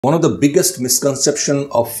One of the biggest misconception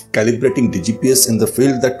of calibrating DGPS in the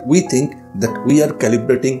field that we think that we are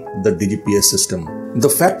calibrating the DGPS system. The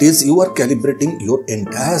fact is you are calibrating your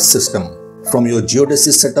entire system. From your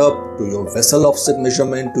geodesy setup to your vessel offset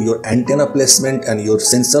measurement to your antenna placement and your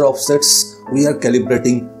sensor offsets, we are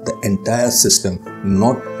calibrating the entire system,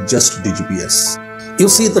 not just DGPS. You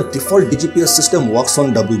see, the default DGPS system works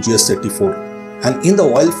on WGS84, and in the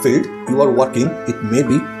oil field you are working, it may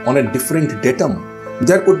be on a different datum.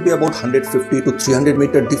 There could be about 150 to 300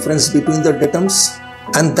 meter difference between the datums,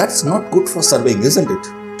 and that's not good for surveying, isn't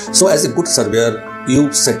it? So as a good surveyor,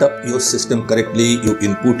 you set up your system correctly, you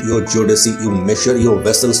input your geodesy, you measure your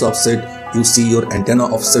vessel's offset, you see your antenna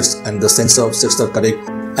offsets and the sensor offsets are correct,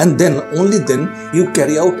 and then only then you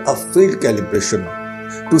carry out a field calibration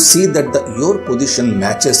to see that your position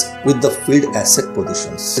matches with the field asset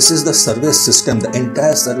positions. This is the survey system, the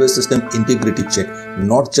entire survey system integrity check,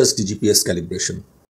 not just DGPS calibration.